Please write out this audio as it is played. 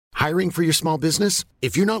Hiring for your small business?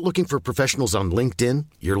 If you're not looking for professionals on LinkedIn,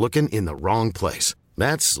 you're looking in the wrong place.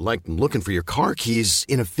 That's like looking for your car keys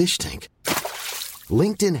in a fish tank.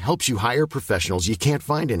 LinkedIn helps you hire professionals you can't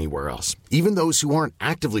find anywhere else, even those who aren't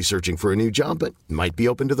actively searching for a new job but might be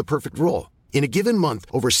open to the perfect role. In a given month,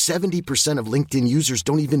 over 70% of LinkedIn users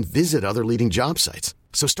don't even visit other leading job sites.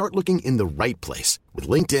 So start looking in the right place. With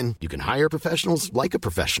LinkedIn, you can hire professionals like a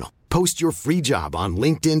professional. Post your free job on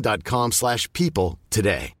linkedin.com/people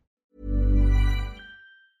today.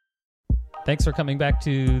 Thanks for coming back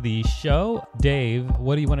to the show. Dave,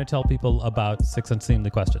 what do you want to tell people about 6 Unseemly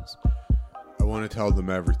Questions? I want to tell them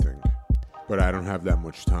everything, but I don't have that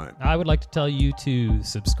much time. I would like to tell you to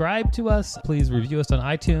subscribe to us. Please review us on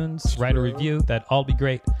iTunes. Write a review. That'd all be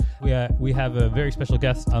great. We have a very special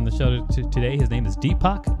guest on the show today. His name is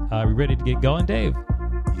Deepak. Are we ready to get going, Dave?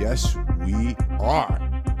 Yes, we are.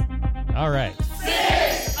 All right.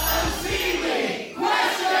 6 Unseemly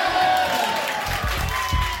Questions!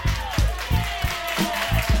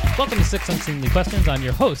 Welcome to 6 Unseemly Questions. I'm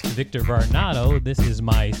your host, Victor Varnado. This is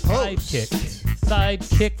my sidekick,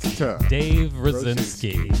 Dave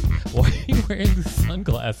Rosinski. Why are you wearing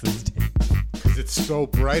sunglasses, Dave? Because it's so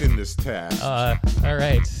bright in this tab. All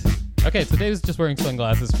right. Okay, so Dave's just wearing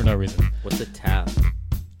sunglasses for no reason. What's a tab?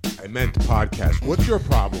 I meant podcast. What's your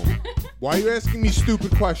problem? Why are you asking me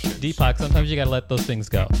stupid questions? Deepak, sometimes you gotta let those things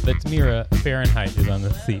go. That's Mira Fahrenheit is on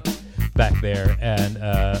the seat back there, and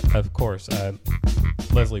of course,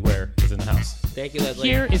 Leslie Ware is in the house. Thank you, Leslie.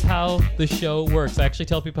 Here is how the show works. I actually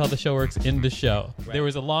tell people how the show works in the show. Right. There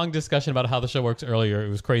was a long discussion about how the show works earlier. It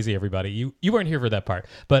was crazy, everybody. You weren't here for that part,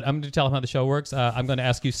 but I'm going to tell them how the show works. I'm going to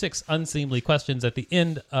ask you 6 unseemly questions. At the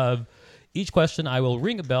end of each question, I will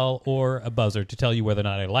ring a bell or a buzzer to tell you whether or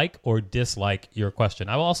not I like or dislike your question.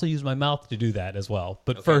 I will also use my mouth to do that as well,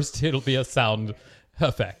 but first it'll be a sound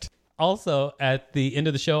effect. Also, at the end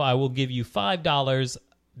of the show, I will give you $5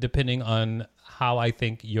 depending on how I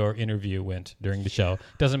think your interview went during the show.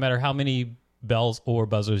 Doesn't matter how many bells or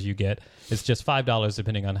buzzers you get. It's just $5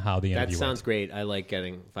 depending on how the interview went. That sounds great. I like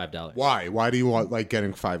getting $5. Why? Why do you like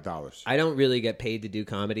getting $5? I don't really get paid to do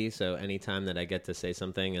comedy, so anytime that I get to say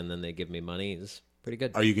something and then they give me money is pretty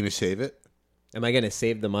good. Are you going to save it? Am I going to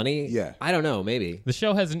save the money? Yeah. I don't know. Maybe. The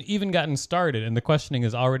show hasn't even gotten started, and the questioning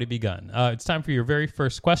has already begun. It's time for your very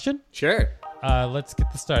first question. Sure. Let's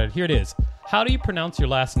get this started. Here it is. How do you pronounce your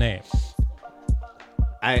last name?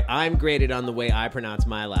 I'm graded on the way I pronounce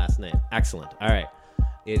my last name. Excellent. All right.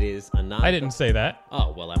 It is Anand. I didn't say that.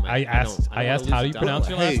 Oh, well, I asked how do you pronounce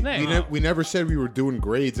your last name? We never said we were doing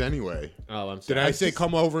grades anyway. Oh, I'm sorry. Did I say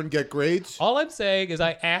come over and get grades? All I'm saying is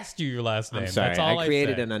I asked you your last name. I'm sorry. That's all I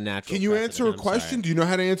created said. an unnatural Can you answer a precedent. I'm question? sorry. Do you know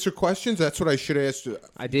how to answer questions? That's what I should ask you.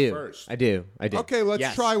 I do. First. I do. Okay,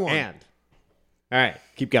 let's try one. And. All right.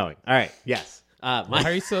 Keep going. All right. Yes. Why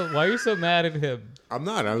are you so mad at him? I'm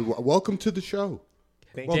not. Welcome to the show.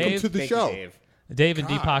 Welcome to the show. You, Dave and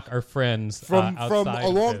Deepak are friends from outside a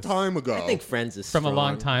long of this. time ago. I think friends is From strong. a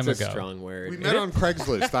long time It's ago. a strong word. We met on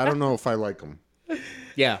Craigslist. I don't know if I like them.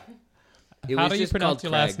 Yeah. It How was do you just pronounce called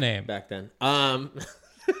your last Craig name? back then? Well,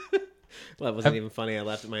 that wasn't even funny. I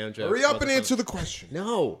laughed at my own joke. Hurry up and Wasn't answer funny. the question.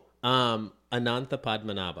 No. Anantha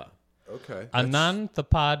Padmanabha. Okay.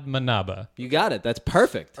 Ananthapadmanabha. You got it. That's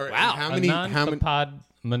perfect. All right, Wow. How many?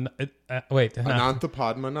 Wait.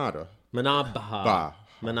 Ananthapadmanabha. Manabha.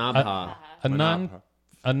 Manabha.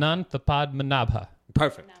 Ananthapadmanabha.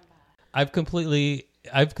 Perfect. I've completely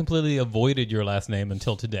avoided your last name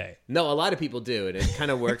until today. No, a lot of people do, and it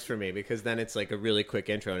kind of works for me because then it's like a really quick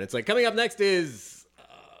intro, and it's like, coming up next is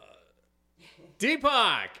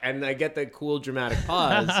Deepak, and I get the cool dramatic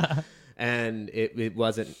pause, and it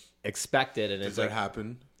wasn't expected, and Does it's that like,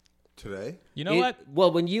 happen today? You know what?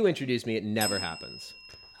 Well, when you introduce me, it never happens.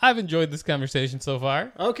 I've enjoyed this conversation so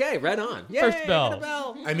far. Okay, right on. Yay, First bell. get a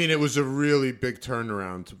bell. I mean, it was a really big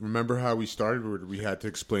turnaround. Remember how we started? Where we had to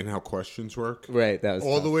explain how questions work? Right, that was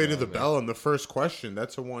all tough, the way to though, the man. bell on the first question.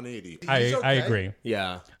 That's a 180. I okay. agree.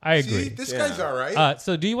 Yeah. I agree. See, this guy's all right.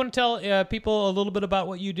 So do you want to tell people a little bit about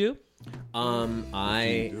what you do?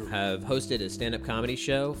 I have hosted a stand-up comedy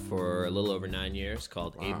show for a little over 9 years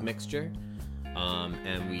called Abe Mixture.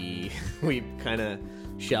 And we kind of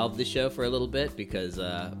shelved the show for a little bit because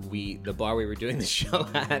the bar we were doing the show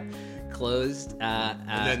at closed.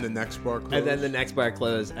 And then the next bar closed. And then the next bar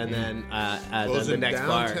closed. And then, then the Closing next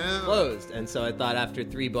bar downtown. closed. And so I thought after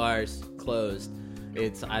 3 bars closed,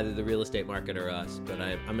 it's either the real estate market or us. But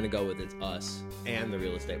I'm going to go with it's us and the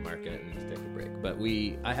real estate market and just take a break. But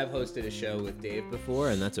I have hosted a show with Dave before,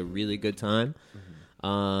 and that's a really good time.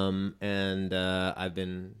 And I've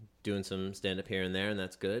been doing some stand-up here and there, and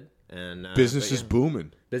that's good. And Business is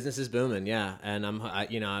booming. Business is booming, yeah. And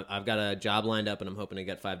I've got a job lined up, and I'm hoping to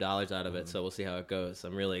get $5 out of it. So we'll see how it goes.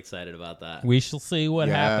 I'm really excited about that. We shall see what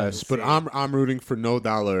happens. Yes, but I'm rooting for no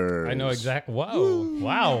dollars. I know exactly. Whoa!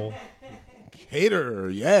 Wow! Hater,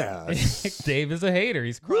 yeah. Dave is a hater.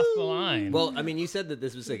 He's crossed the line. Well, I mean, you said that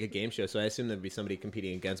this was like a game show, so I assume there'd be somebody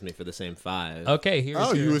competing against me for the same 5. Okay, here's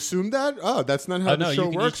Oh, you assumed that? Oh, that's not how the no, show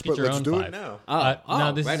you can works, each get but your let's own do 5. it now.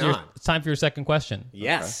 no, this right is on. it's time for your second question.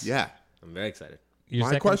 Yes. Yeah. I'm very excited. Your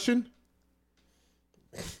My second question?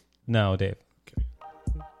 No, Dave.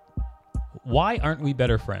 Why aren't we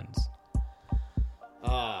better friends?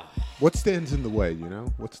 What stands in the way, you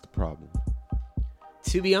know? What's the problem?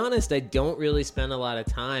 To be honest, I don't really spend a lot of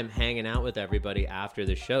time hanging out with everybody after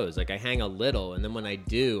the shows. Like, I hang a little, and then when I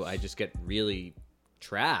do, I just get really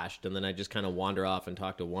trashed, and then I just kind of wander off and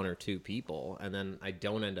talk to 1 or 2 people, and then I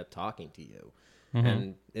don't end up talking to you.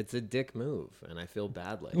 And it's a dick move, and I feel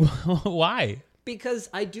badly. Why? Because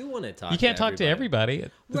I do want to talk You can't talk to everybody.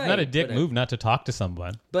 It's not a Right, dick but move not to talk to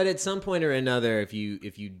someone. But at some point or another, if you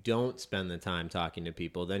don't spend the time talking to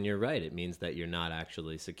people, then you're right. It means that you're not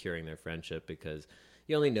actually securing their friendship because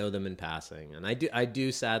you only know them in passing. And I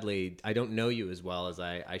do sadly, I don't know you as well as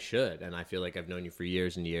I should. And I feel like I've known you for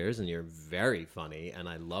years and years, and you're very funny. And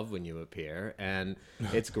I love when you appear. And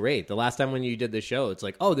it's great. The last time when you did the show, it's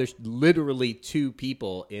like, oh, there's literally 2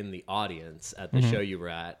 people in the audience at the show you were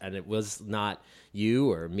at. And it was not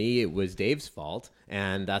you or me. It was Dave's fault.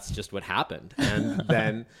 And that's just what happened. And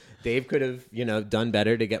then Dave could have, done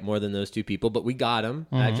better to get more than those 2 people, but we got him.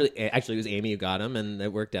 Actually, it was Amy who got him, and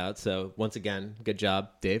it worked out. So once again, good job,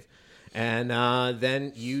 Dave. And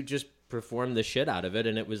then you just performed the shit out of it,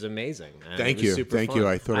 and it was amazing. And Thank it was you. super Thank fun. you.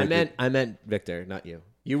 I thought I meant Victor, not you.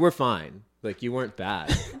 You were fine. Like, you weren't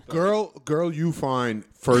bad. Girl, you fine,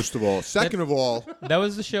 first of all. Second of all, That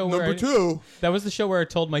was the show where number 2. That was the show where I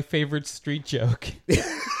told my favorite street joke.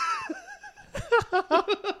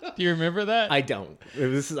 Do you remember that? I don't.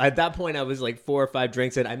 At that point, I was like 4 or 5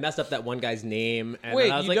 drinks in. I messed up that one guy's name. And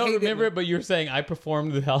Wait, I was you like, don't hey, remember it, but you're saying I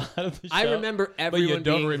performed the hell out of the show. I remember but everyone you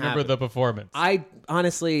don't being remember happy. the performance. I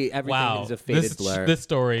honestly, everything Wow, is a faded blur. this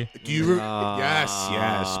story. Do you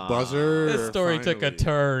yes, buzzer. This story took a finally.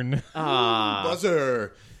 turn.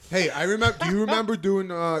 Buzzer. Hey, I remember. Do you remember doing?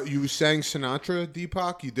 You sang Sinatra,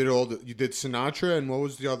 Deepak. You did Sinatra, and what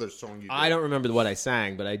was the other song you did? I don't remember what I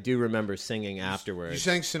sang, but I do remember singing afterwards. You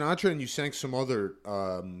sang Sinatra, and you sang some other.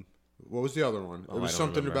 What was the other one? It was I don't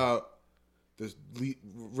something remember. about the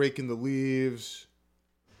raking the leaves,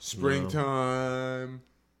 springtime.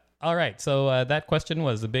 All right, so that question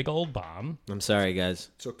was a big old bomb. I'm sorry, guys.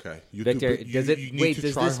 It's okay. You Victor, do, does you it? need Wait, to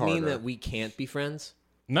does try this mean harder. that we can't be friends?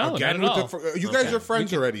 No, Again not at with all. you guys Okay. are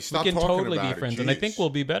friends already. Stop we can talking totally about be friends, it. and I Jeez. think we'll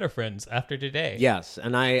be better friends after today. Yes,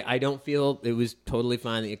 and I don't feel it was totally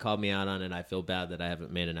fine that you called me out on it. I feel bad that I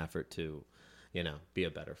haven't made an effort to, be a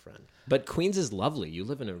better friend. But Queens is lovely. You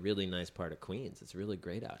live in a really nice part of Queens. It's really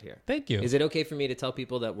great out here. Thank you. Is it okay for me to tell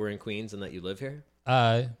people that we're in Queens and that you live here?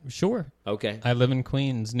 Sure. Okay. I live in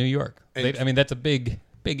Queens, New York. And- That's a big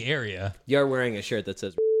area. You're wearing a shirt that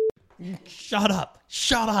says, Shut up.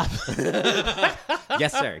 Shut up.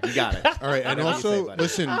 yes, sir. You got it. All right, and Whatever you say, also, buddy.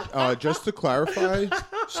 listen, just to clarify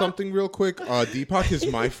something real quick, Deepak is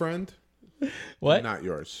my friend, What? not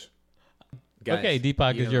yours. Guys, Okay,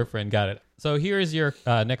 Deepak is your friend. Got it. So here is your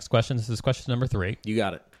next question. This is question number 3. You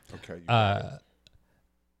got it. Okay.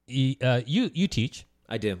 You teach,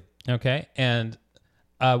 I do. okay? And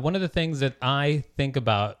one of the things that I think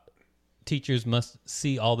about teachers must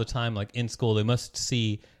see all the time, like in school, they must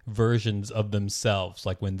see versions of themselves,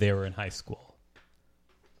 like when they were in high school.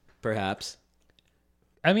 Perhaps.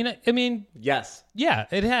 I mean, Yes. yeah,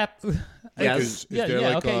 it happens. Yes. Is Yeah, there yeah,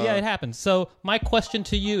 like okay, yeah, it happens. So my question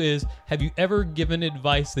to you is, have you ever given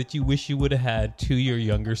advice that you wish you would have had to your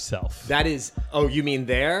younger self? That is. Oh, you mean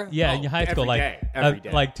there? Yeah, Oh, in your high school, every like day, every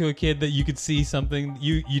day. like to a kid that you could see something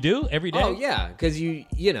you do every day. Oh yeah, because you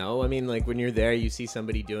know, I mean, like when you're there, you see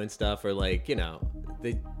somebody doing stuff, or like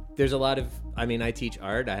there's a lot of. I mean, I teach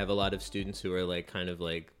art. I have a lot of students who are like kind of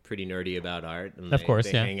like pretty nerdy about art, and Of course,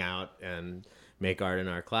 they yeah. hang out and make art in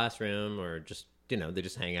our classroom, or just they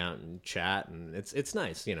just hang out and chat, and it's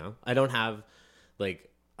nice. I don't have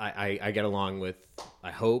like I get along with,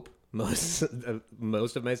 I hope, most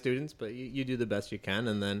of my students, but you do the best you can,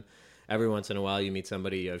 and then every once in a while you meet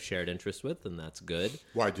somebody you have shared interest with, and that's good.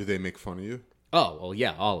 Why do they make fun of you? Oh well,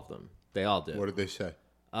 yeah, all of them. They all do. What did they say?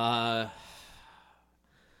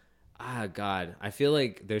 God, I feel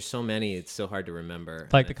like there's so many. It's so hard to remember.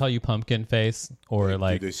 Like they call you pumpkin face or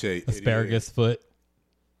like they say asparagus foot.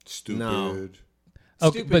 Stupid. No.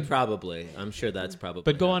 Okay, Stupid, but probably. I'm sure that's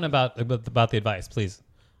probably. go on about the advice, please.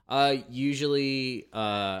 Usually,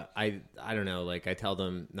 I don't know. Like I tell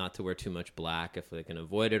them not to wear too much black if they can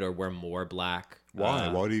avoid it, or wear more black. Why?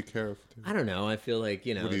 Why do you care? I don't know. I feel like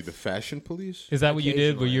What are you, the fashion police? Is that what you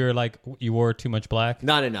did? Where Occasionally. you were like you wore too much black?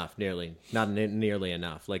 not enough, nearly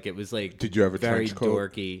enough. Like it was like Did you have a very trench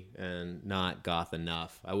coat? dorky and not goth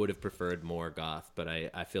enough. I would have preferred more goth, but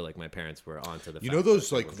I feel like my parents were onto the. You fact know those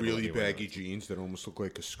that I like wasn't gonna really let me wear baggy those. jeans that almost look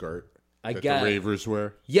like a skirt I that get- the ravers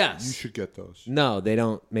wear? Yes. You should get those. No, they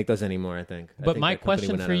don't make those anymore. I think. I But think my that company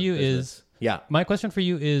question went for out of you business. is, yeah. my question for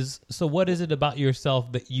you is, so what is it about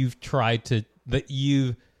yourself that you've tried to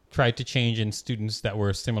change in students that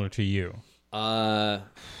were similar to you? I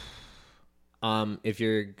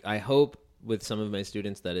hope with some of my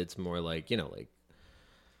students that it's more like,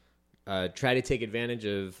 try to take advantage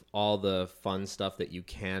of all the fun stuff that you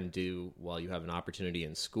can do while you have an opportunity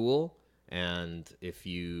in school. And if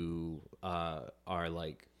you are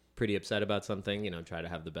like pretty upset about something, try to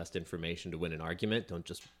have the best information to win an argument. Don't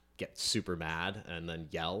just get super mad and then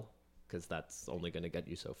yell, because that's only going to get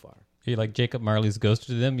you so far. You're like Jacob Marley's ghost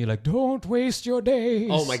to them. You're like, don't waste your days.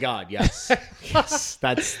 Oh my God, yes. Yes.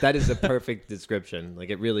 That is a perfect description.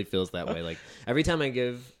 Like it really feels that way. Like every time I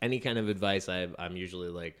give any kind of advice, I'm usually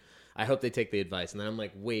like, I hope they take the advice. And then I'm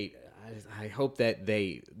like, wait, I hope that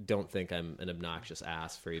they don't think I'm an obnoxious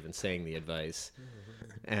ass for even saying the advice.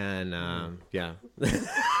 And yeah.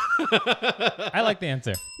 I like the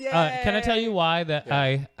answer. Can I tell you why that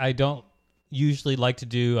I don't usually like to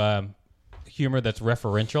do humor that's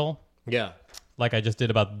referential, Yeah. like I just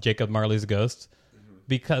did about Jacob Marley's ghost?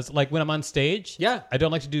 Because like when I'm on stage, Yeah. I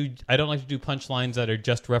don't like to do punchlines that are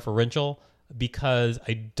just referential, because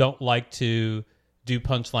I don't like to do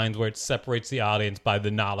punchlines where it separates the audience by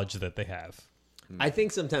the knowledge that they have. I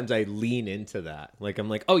think sometimes I lean into that. Like I'm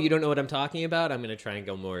like, oh, you don't know what I'm talking about? I'm going to try and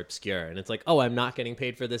go more obscure. And it's like, oh, I'm not getting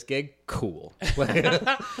paid for this gig? Cool.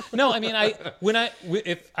 No, I mean, I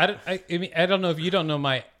don't know if you don't know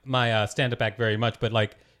my stand-up act very much, but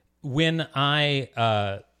like when I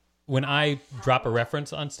drop a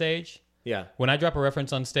reference on stage, Yeah. when I drop a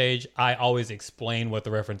reference on stage, I always explain what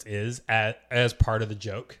the reference is as part of the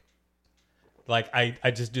joke. Like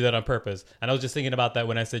I just do that on purpose. And I was just thinking about that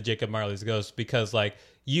when I said Jacob Marley's ghost, because like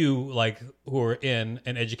you, like who are in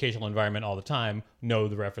an educational environment all the time, know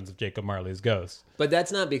the reference of Jacob Marley's ghost. But that's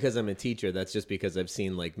not because I'm a teacher. That's just because I've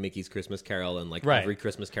seen like Mickey's Christmas Carol and like Right. every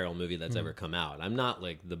Christmas Carol movie that's ever come out. I'm not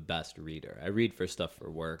like the best reader. I read for stuff for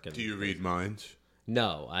work. And Do you read minds?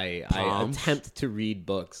 No, I Palms? attempt to read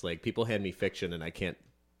books. Like people hand me fiction and I can't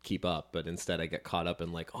keep up, but instead I get caught up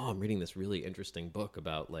in like, oh, I'm reading this really interesting book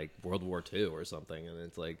about like World War II or something, and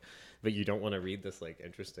it's like, but you don't want to read this like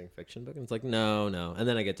interesting fiction book, and it's like, no, and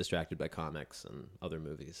then I get distracted by comics and other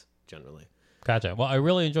movies generally. Gotcha. Well, I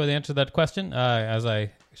really enjoy the answer to that question, as I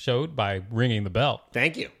showed by ringing the bell.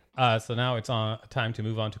 Thank you. So now it's time to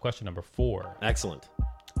move on to question number 4. Excellent.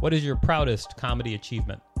 What is your proudest comedy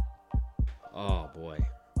achievement? Oh boy.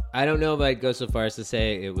 I don't know if I'd go so far as to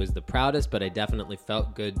say it was the proudest, but I definitely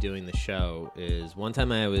felt good doing the show. Is one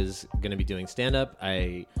time I was going to be doing stand-up.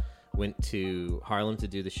 I went to Harlem to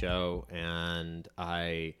do the show, and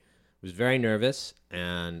I was very nervous,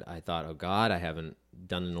 and I thought, oh God, I haven't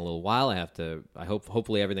done it in a little while.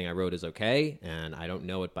 Hopefully everything I wrote is okay, and I don't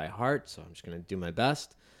know it by heart, so I'm just going to do my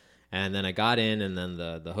best. And then I got in, and then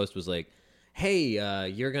the host was like, hey,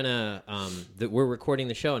 you're going to, we're recording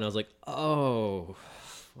the show. And I was like, oh,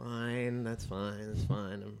 fine, that's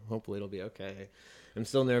fine. Hopefully it'll be okay. I'm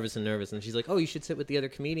still nervous. And she's like, oh, you should sit with the other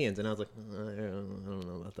comedians. And I was like, I don't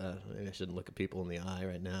know about that. Maybe I shouldn't look at people in the eye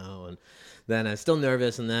right now. And then I was still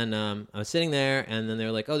nervous. And then I was sitting there, and then they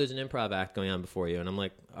were like, oh, there's an improv act going on before you. And I'm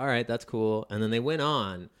like, all right, that's cool. And then they went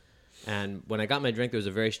on. And when I got my drink, there was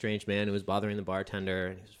a very strange man who was bothering the bartender,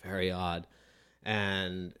 and he was very odd.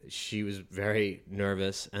 And she was very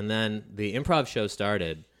nervous. And then the improv show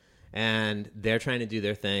started, and they're trying to do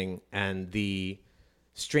their thing. And the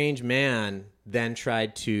strange man then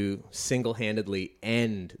tried to single-handedly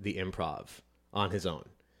end the improv on his own.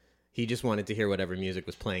 He just wanted to hear whatever music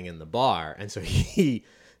was playing in the bar. And so he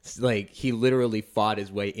literally fought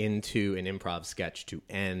his way into an improv sketch to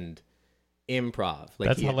end improv.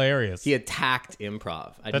 That's hilarious. He attacked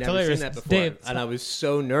improv. I'd That's never hilarious. seen that before. Dave, and I was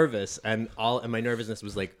so nervous, and my nervousness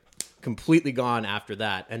was like completely gone after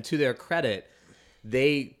that. And to their credit,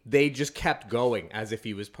 they just kept going as if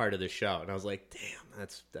he was part of the show. And I was like, damn,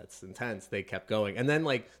 that's intense. They kept going. And then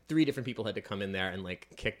like 3 different people had to come in there and like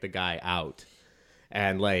kick the guy out.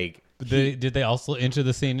 And like Did they also enter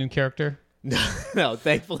the scene in character? No,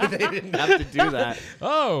 thankfully they didn't have to do that.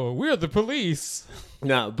 Oh, we're the police.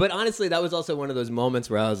 No, but honestly, that was also one of those moments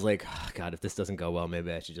where I was like, oh, God, if this doesn't go well,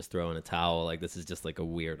 maybe I should just throw in a towel. Like, this is just like a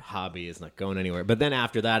weird hobby. It's not going anywhere. But then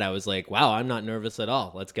after that, I was like, wow, I'm not nervous at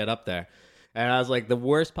all. Let's get up there. And I was like, the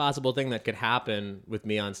worst possible thing that could happen with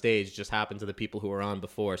me on stage just happened to the people who were on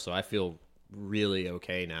before. So I feel really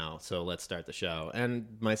okay now. So let's start the show. And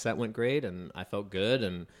my set went great, and I felt good.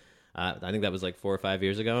 And I think that was like 4 or 5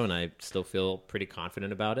 years ago, and I still feel pretty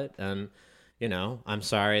confident about it. And you know, I'm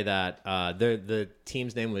sorry that the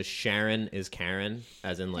team's name was Sharon is Karen,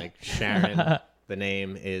 as in like Sharon. The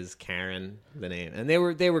name is Karen. The name, and they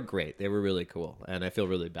were great. They were really cool, and I feel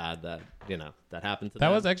really bad that that happened to them.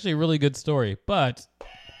 That was actually a really good story, but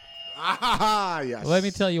Yes. let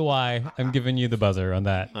me tell you why I'm giving you the buzzer on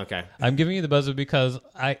that. Okay. I'm giving you the buzzer because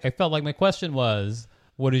I felt like my question was,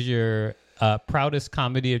 what is your proudest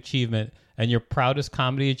comedy achievement? And your proudest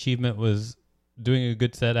comedy achievement was doing a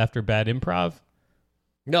good set after bad improv?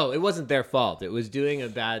 No, it wasn't their fault. It was doing a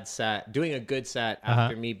good set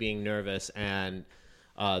after me being nervous, and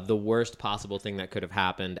the worst possible thing that could have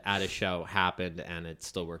happened at a show happened, and it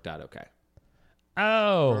still worked out okay.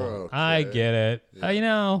 Oh, Okay. I get it.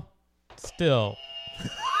 Still.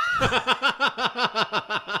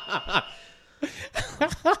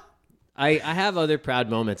 I have other proud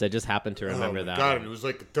moments. I just happen to remember that. God, one. and it was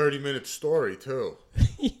like a 30-minute story too.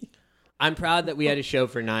 I'm proud that we had a show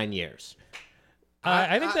for 9 years.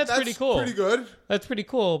 I think that's pretty cool. Pretty good. That's pretty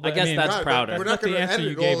cool. But I guess that's God, prouder. we're That's not not the gonna answer you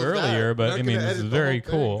edit gave all of that. earlier, We're but not I mean, gonna this is edit the very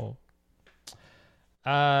whole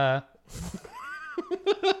cool.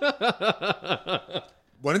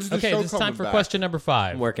 When is the Okay, show it's coming time for back? question number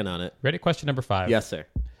 5. I'm working on it. Ready? Question number 5. Yes, sir.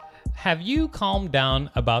 Have you calmed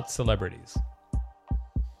down about celebrities?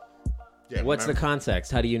 Yeah, What's the remember-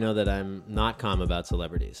 context? How do you know that I'm not calm about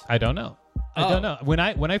celebrities? I don't know. I don't know. When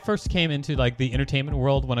I first came into like the entertainment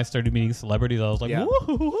world, when I started meeting celebrities, I was like, Yeah.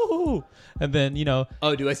 woo-hoo-hoo-hoo. And then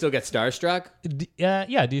Oh, do I still get starstruck? do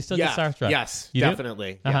you still get starstruck? Yes, You do?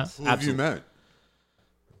 definitely. Uh-huh. Yes, Who have you met?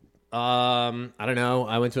 I don't know.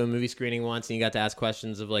 I went to a movie screening once, and you got to ask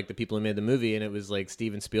questions of like the people who made the movie, and it was like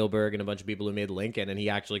Steven Spielberg and a bunch of people who made Lincoln, and he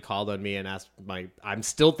actually called on me and asked I'm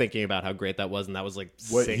still thinking about how great that was, and that was like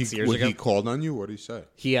 6 years ago. He called on you? What did he say?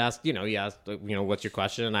 He asked, what's your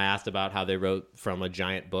question? And I asked about how they wrote from a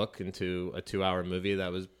giant book into a 2-hour movie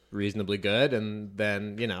that was reasonably good, and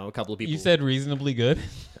then a couple of people. You said reasonably good.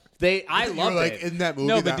 I You were loved like, it. in that movie,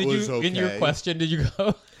 No, but that did was you okay. in your question? Did you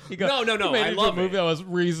go? You go No, "You made I it into love a movie it. that was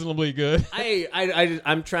reasonably good.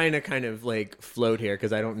 I'm trying to kind of like float here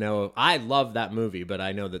because I don't know. I love that movie, but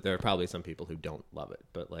I know that there are probably some people who don't love it.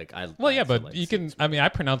 But like Well, yeah, also but like you Steven can. I mean, I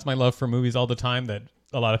pronounce my love for movies all the time that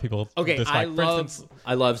a lot of people Okay, dislike.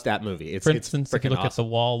 I love that movie. For instance, if you freaking look at the awesome.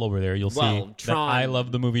 wall over there, you'll see that Tron. I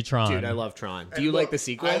love the movie Tron. Dude, I love Tron. Do And you like look, the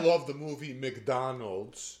sequel? I love the movie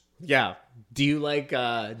McDonald's. Yeah. Do you like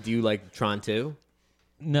Tron 2?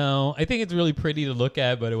 No, I think it's really pretty to look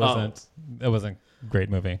at, but it wasn't. It wasn't a great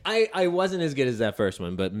movie. I wasn't as good as that first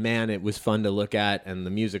one, but man, it was fun to look at, and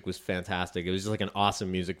the music was fantastic. It was just like an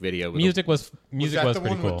awesome music video. With Music was Was that the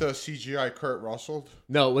pretty one cool. with the CGI Kurt Russell?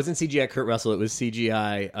 No, it wasn't CGI Kurt Russell. It was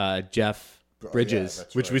CGI Jeff Bridges,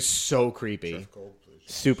 that's which right. was so creepy. Jeff Goldblum.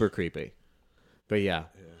 Super creepy. But yeah.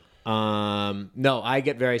 No, I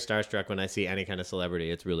get very starstruck when I see any kind of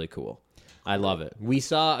celebrity. It's really cool. I love it. We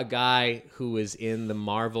saw a guy who was in the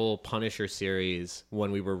Marvel Punisher series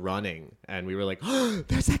when we were running, and we were like, oh,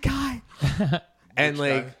 there's that guy. And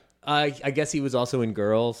like, I guess he was also in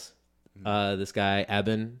Girls. This guy,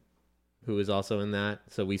 Eben, who was also in that.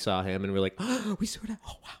 So we saw him, and we were like, oh, we saw that.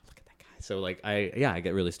 Oh, wow, look at that guy. So like, I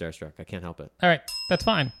get really starstruck. I can't help it. All right, that's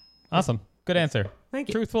fine. Awesome, good answer. Thank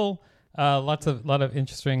you. Truthful. Lot of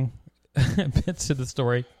interesting bits to the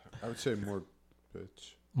story. I would say more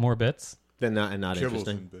bits. More bits. Then not Kibbles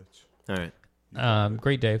interesting. and bits. All right.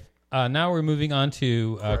 Great, Dave. Now we're moving on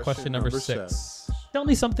to question number 6. Tell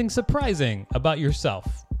me something surprising about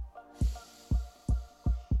yourself.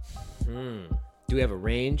 Do we have a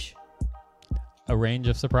range? A range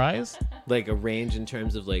of surprise? Like a range in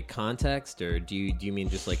terms of like context, or do you mean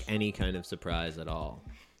just like any kind of surprise at all?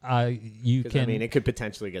 You 'Cause, can. I mean, it could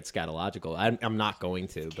potentially get scatological. I'm not going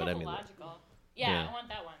to, but I mean, Logical. Yeah, yeah. I want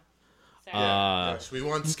that one. Sorry. Yes, we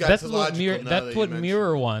want that's what scatological. Mirror. now That's that what you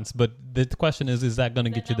Mirror mention wants. But the question is that going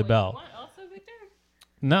to get you the Is that bell? what you want also, Victor?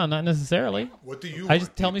 No, not necessarily. it. What do you? I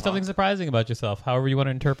just want, tell me Deepak? something surprising about yourself. However you want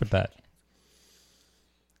to interpret that.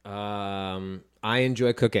 I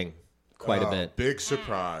enjoy cooking. quite a bit. Big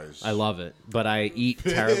surprise. I love it, but I eat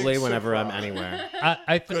terribly whenever I'm anywhere.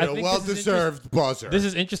 I Good, think a this well-deserved buzzer. This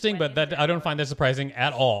is interesting, but that I don't find that surprising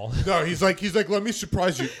at all. No, he's like, let me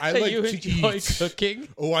surprise you. I like You to enjoy eat. cooking?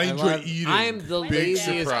 Oh, I enjoy eating. I'm the Big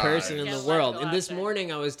laziest surprise. person in Yeah, the world. let's And go this out there.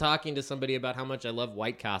 morning I was talking to somebody about how much I love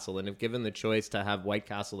White Castle, and if given the choice to have White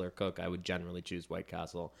Castle or Cook, I would generally choose White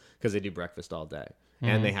Castle because they do breakfast all day.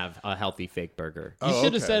 And they have a healthy fake burger. You should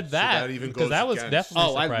have okay. said So that, that even because goes that was against-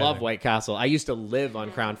 definitely Oh, I surprising. love White Castle. I used to live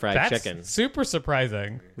on Crown Fried That's Chicken. super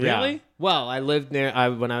surprising. Yeah. Really? Well, I lived near.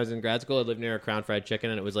 When I was in grad school, I lived near a Crown Fried Chicken,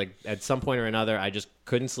 and it was like at some point or another, I just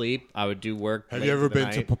couldn't sleep. I would do work. Have late you ever into the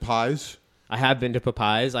been to night. Popeyes? I have been to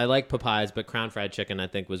Popeyes. I like Popeyes, but Crown Fried Chicken I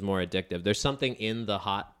think was more addictive. There's something in the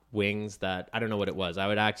hot wings that I don't know what it was. I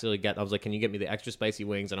would actually get. I was like, "Can you get me the extra spicy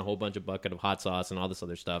wings and a whole bunch of bucket of hot sauce and all this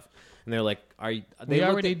other stuff?" And they're like, "Are you?" They We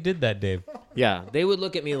looked already at- did that, Dave. Yeah, they would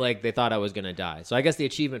look at me like they thought I was gonna die. So I guess the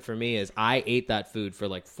achievement for me is I ate that food for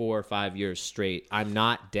like 4 or 5 years straight. I'm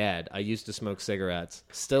not dead. I used to smoke cigarettes,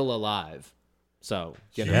 still alive. So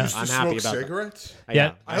you know, You used to I'm happy smoke about cigarettes? that.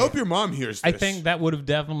 Yeah. I hope your mom hears this. I think that would have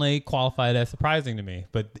definitely qualified as surprising to me,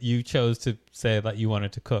 but you chose to say that you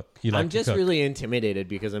wanted to cook. You like I'm to just cook. really intimidated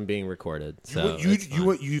because I'm being recorded. So it's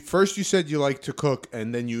fine. you first you said you like to cook,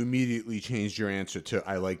 and then you immediately changed your answer to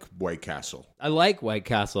I like White Castle. I like White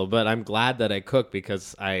Castle, but I'm glad that I cook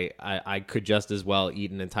because I could just as well eat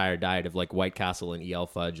an entire diet of like White Castle and EL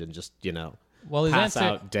fudge and just Well, his pass answer-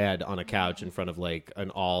 out dead on a couch in front of like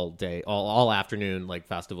an all afternoon like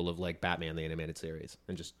festival of like Batman the animated series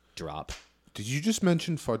and just drop. Did you just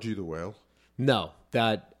mention Fudgy the Whale? No,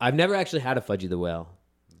 that I've never actually had a Fudgy the Whale.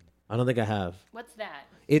 I don't think I have. What's that?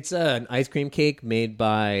 It's an ice cream cake made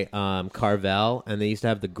by Carvel, and they used to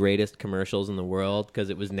have the greatest commercials in the world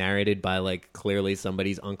because it was narrated by like clearly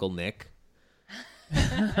somebody's Uncle Nick.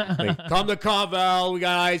 Like, come to Carvel, we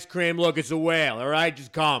got ice cream. Look, it's a whale. All right,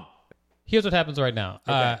 just come. Here's what happens right now.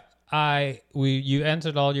 You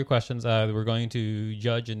answered all your questions. We're going to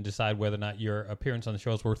judge and decide whether or not your appearance on the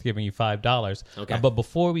show is worth giving you $5. Okay. But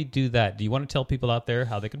before we do that, do you want to tell people out there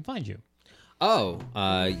how they can find you? Oh,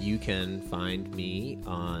 you can find me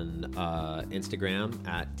on Instagram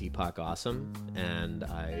at Deepak Awesome, and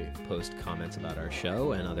I post comments about our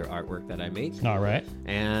show and other artwork that I make. All right.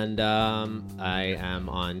 And I am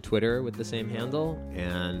on Twitter with the same handle,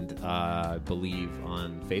 and I believe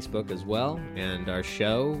on Facebook as well. And our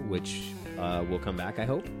show, which will come back, I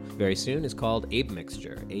hope, very soon, is called Abe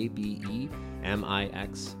Mixture. ABEMIXTURE.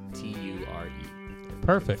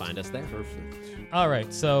 Perfect. Find us there. Perfect. All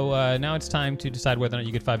right. So now it's time to decide whether or not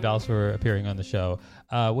you get $5 for appearing on the show.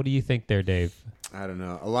 What do you think there, Dave? I don't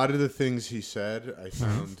know. A lot of the things he said I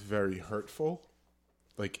found very hurtful,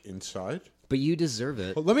 like inside. But you deserve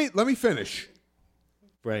it. But let me finish.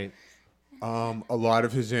 Right. A lot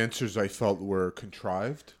of his answers I felt were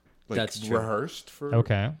contrived, like That's true. rehearsed for.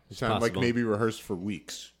 Okay. It sounded like Possible. maybe rehearsed for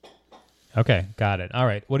weeks. Okay. Got it. All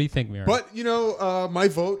right. What do you think, Mira? But my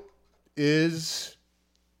vote is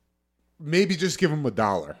maybe just give him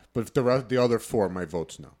 $1. But if the other 4, my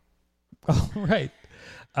vote's no. All right.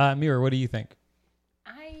 Mira, what do you think?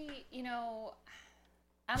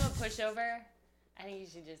 I'm a pushover. I think you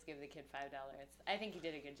should just give the kid $5. I think he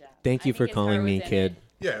did a good job. Thank you I for think his calling heart me was in kid.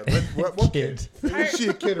 Yeah, what Kid. kid? Let me see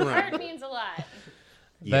a kid it. Heart around. means a lot.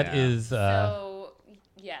 That Yeah. is So,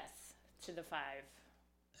 yes, to the 5.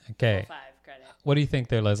 okay. 5 credit. What do you think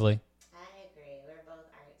there, Leslie? I agree. We're both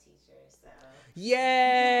art teachers, so. Yay!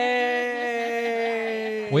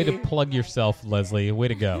 Way to plug yourself, Leslie. Way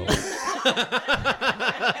to go. Can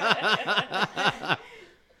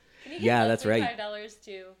you give Yeah, that's Leslie right. $5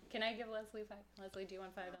 too? Can I give Leslie $5? Leslie, do you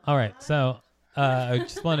want $5? All right. So I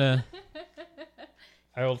just want to.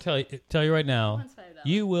 I will tell you right now. wants $5?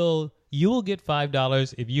 You will get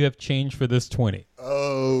 $5 if you have change for this 20.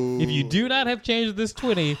 Oh. If you do not have change for this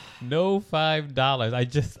 20, no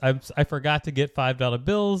 $5. I forgot to get $5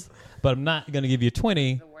 bills, but I'm not going to give you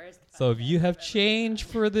 20. The worst. So if you have change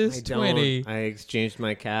for this I don't. 20, I exchanged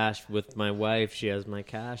my cash with my wife. She has my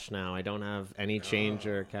cash now. I don't have any change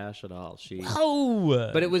or cash at all.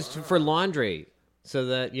 But it was for laundry, so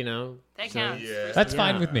that That counts. Yeah. that's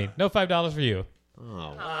fine Yeah. with me. No $5 for you.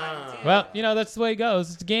 Oh, Well, that's the way it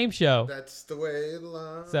goes. It's a game show. That's the way it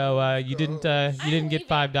lies. So you didn't get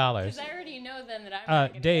 $5. Because I already know then that I'm not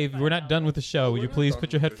gonna Dave, get we're not done with the show. Would you not please done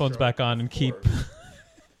put your with the headphones show, back on and of course.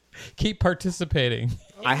 keep participating?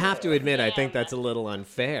 I have to admit, I think that's a little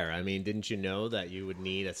unfair. I mean, didn't you know that you would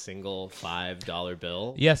need a single $5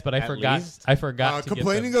 bill? Yes, but I at forgot. least? I forgot. To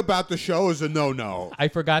Complaining about the show is a no-no. I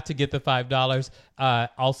forgot to get the $5.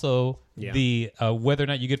 Also, Yeah. the whether or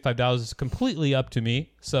not you get $5 is completely up to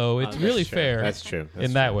me. So it's really true. fair. That's true. That's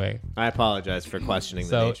in that true. way. I apologize for questioning the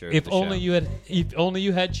So nature of if the only show. if only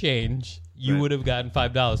you had change, you Right. would have gotten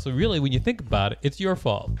 $5. So really, when you think about it, it's your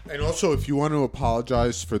fault. And also, if you want to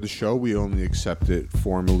apologize for the show, we only accept it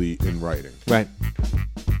formally in writing. Right.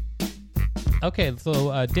 Okay,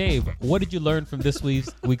 so Dave, what did you learn from this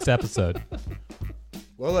week's episode?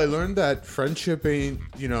 Well, I learned that friendship ain't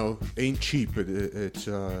cheap. It's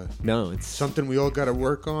No, it's something we all got to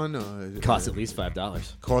work on. it costs at least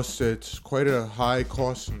 $5. It's quite a high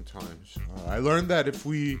cost sometimes. I learned that if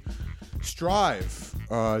we strive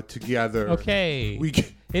together, Okay.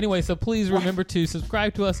 Anyway, so please remember to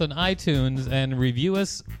subscribe to us on iTunes and review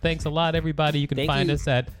us. Thanks a lot, everybody. You can Thank find you. us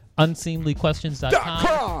at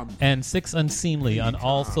unseemlyquestions.com and 6unseemly on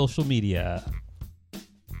all social media.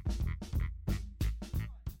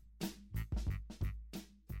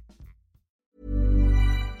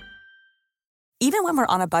 Even when we're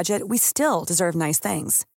on a budget, we still deserve nice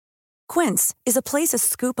things. Quince is a place to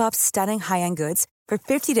scoop up stunning high-end goods for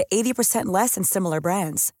 50 to 80% less than similar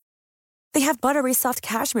brands. They have buttery soft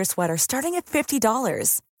cashmere sweaters starting at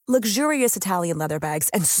 $50, luxurious Italian leather bags,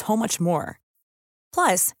 and so much more.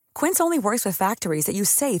 Plus, Quince only works with factories that use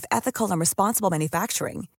safe, ethical, and responsible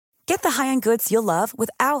manufacturing. Get the high-end goods you'll love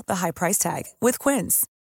without the high price tag with Quince.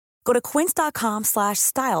 Go to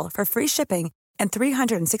quince.com/style for free shipping and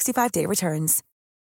 365-day returns.